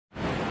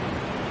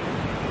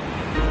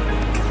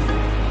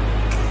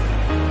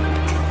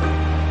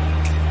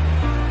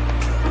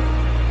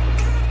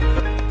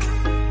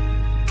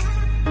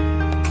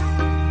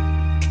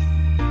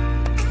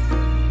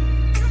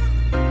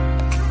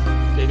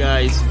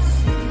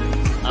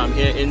I'm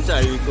here in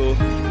Tyrico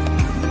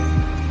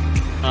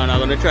and I'm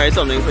gonna try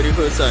something for the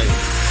first time.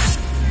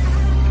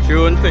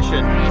 Drone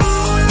fishing.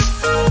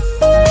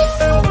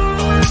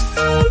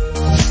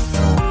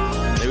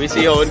 Let me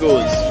see how it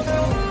goes.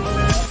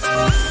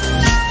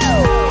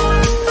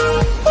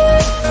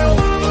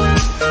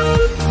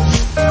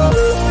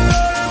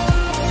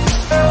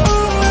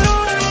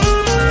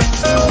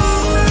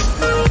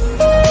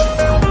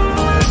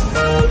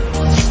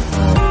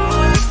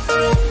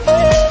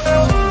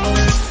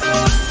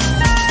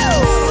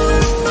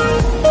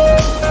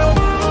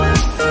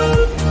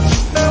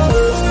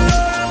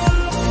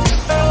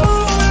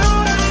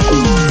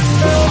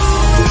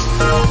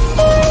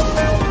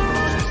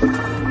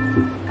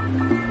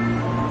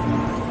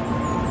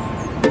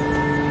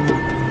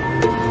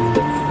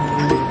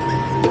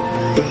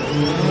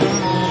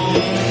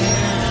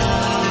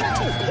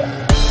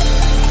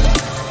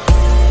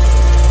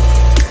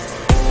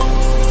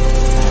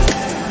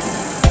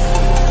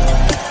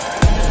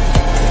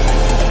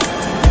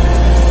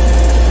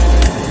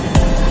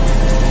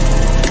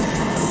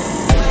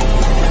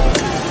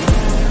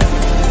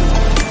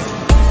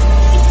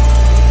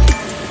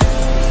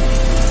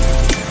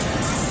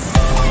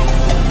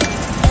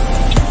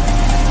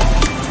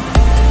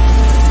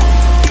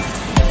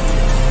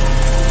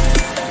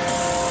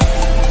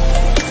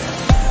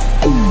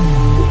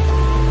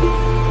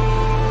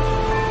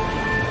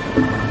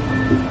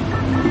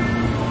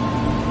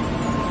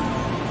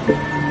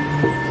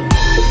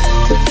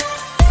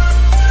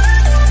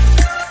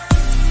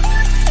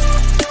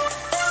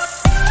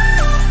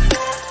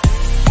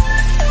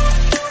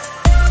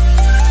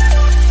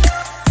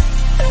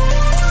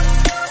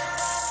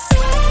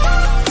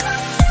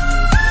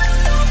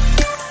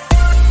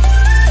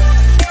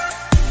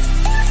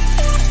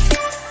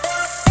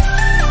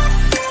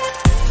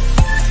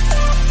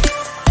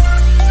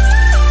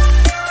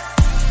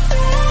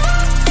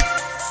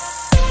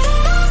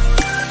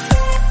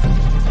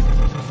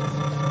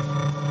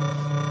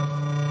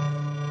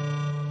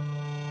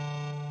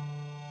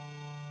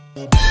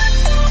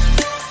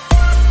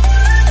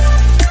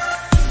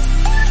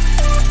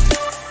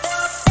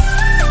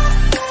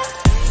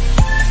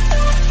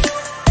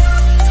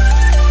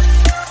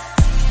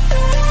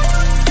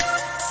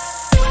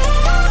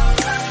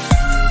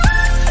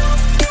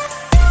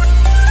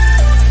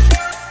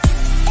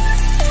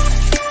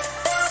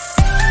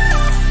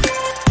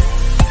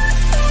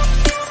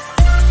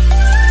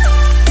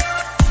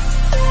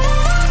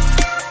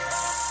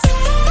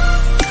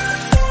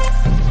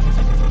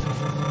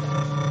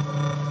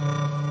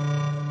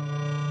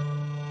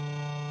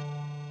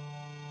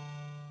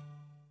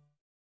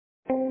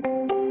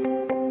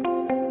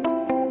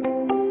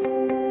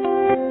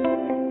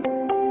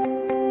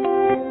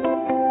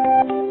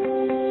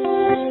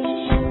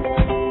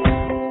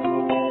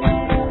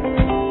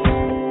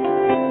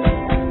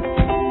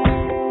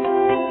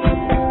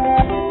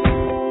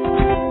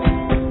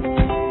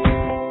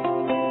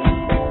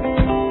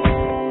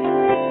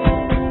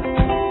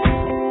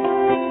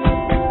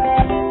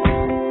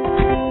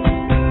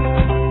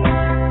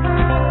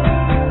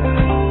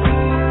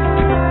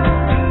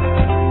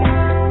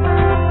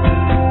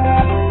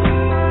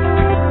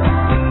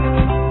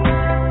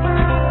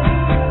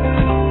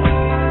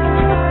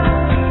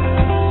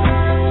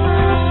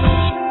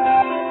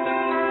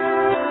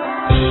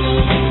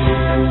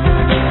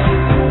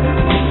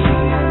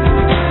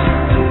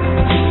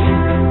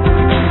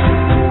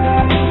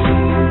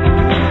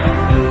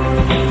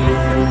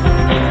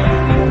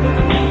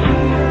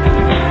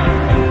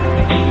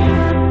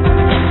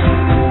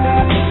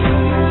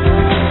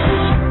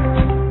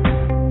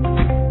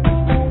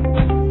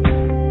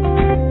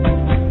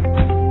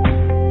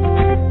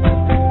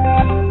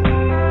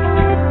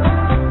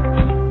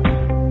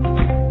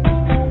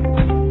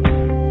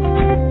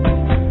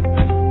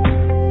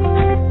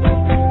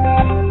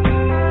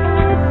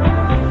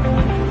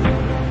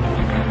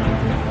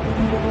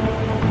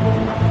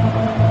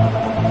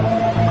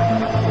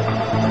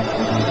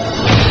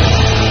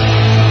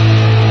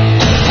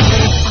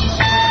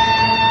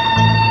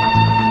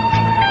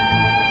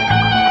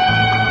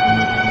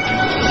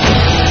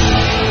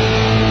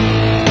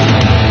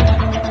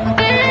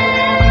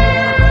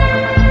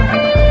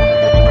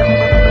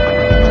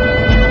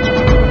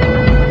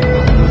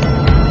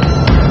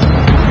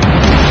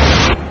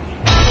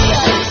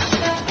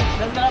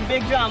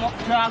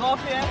 Drag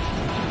off here.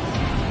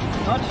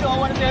 Not sure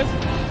what it is.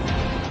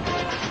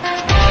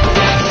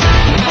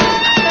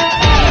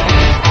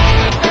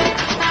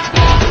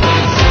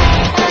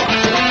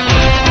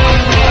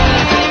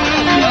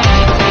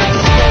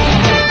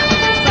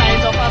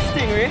 Size of a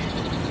stingray.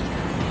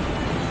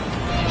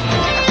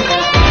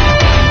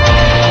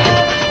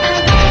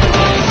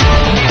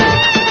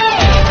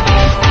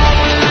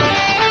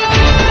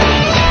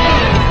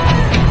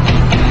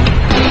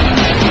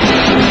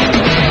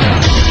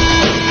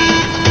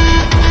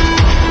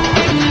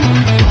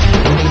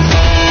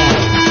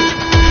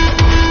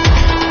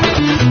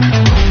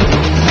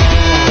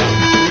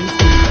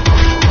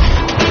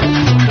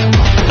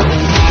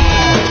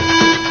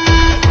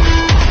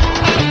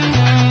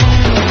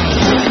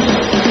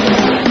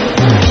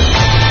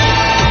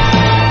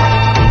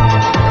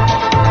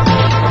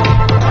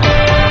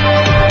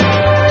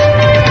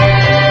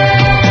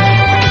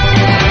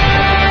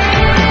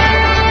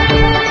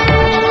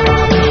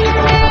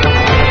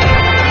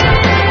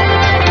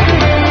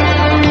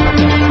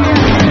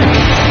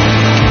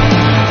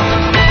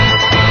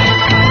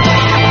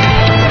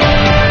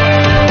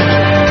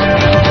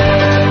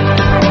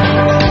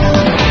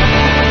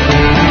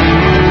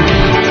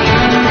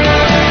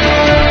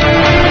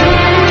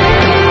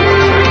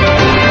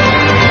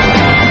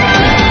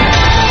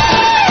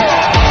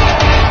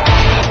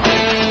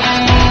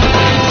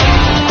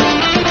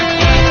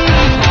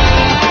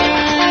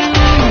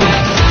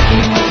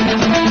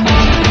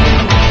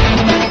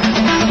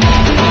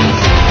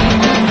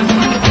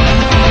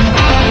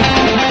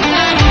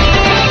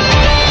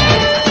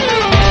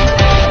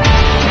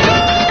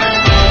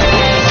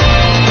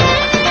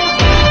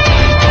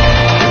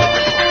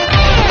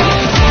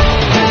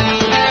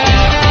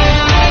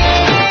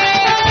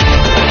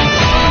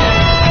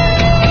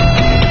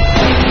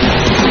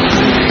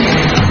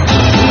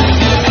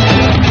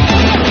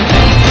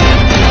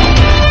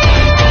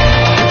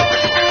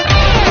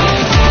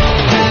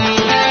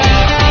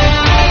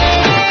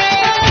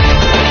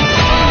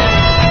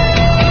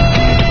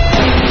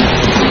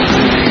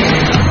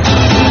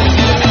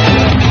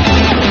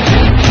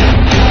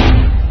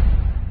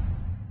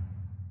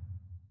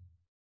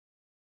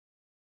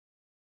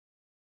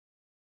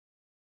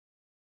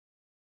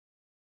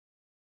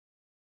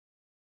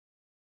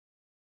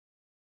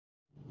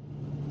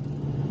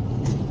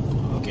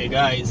 Okay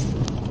guys,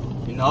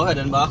 we're now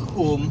heading back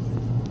home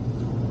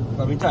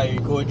from the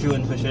Tyrico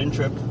drone fishing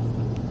trip,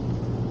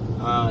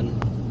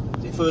 and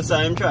the first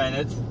time trying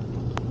it,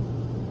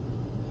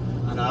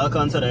 and I'll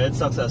consider it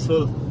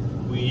successful.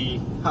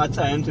 We had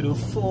time to do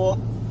 4,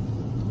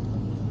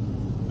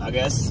 I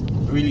guess,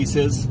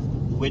 releases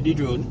with the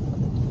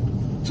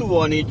drone, 2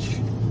 on each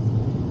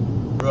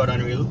rod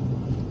and reel,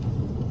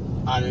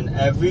 and in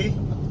every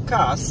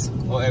cast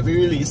or every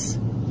release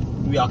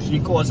we actually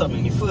caught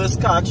something. The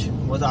first catch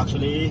was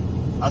actually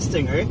a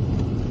stingray.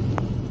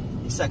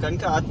 The second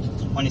catch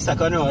on the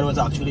second rod was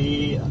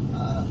actually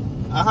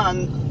a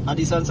hand, a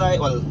decent size,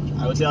 well,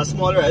 I would say a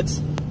small red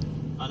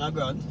on a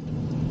grunt.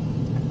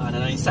 And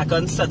then the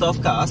second set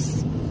of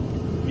casts,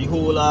 we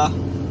hold a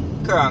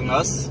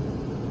carangas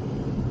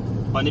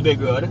on the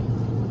big rod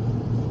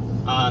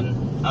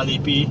and a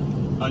lippy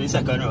on the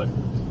second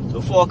rod.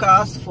 So 4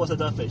 casts, 4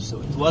 set of fish.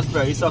 So it was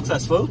very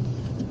successful,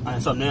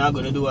 and something I'm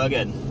going to do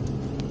again.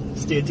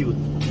 Stay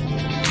tuned.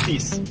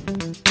 Peace.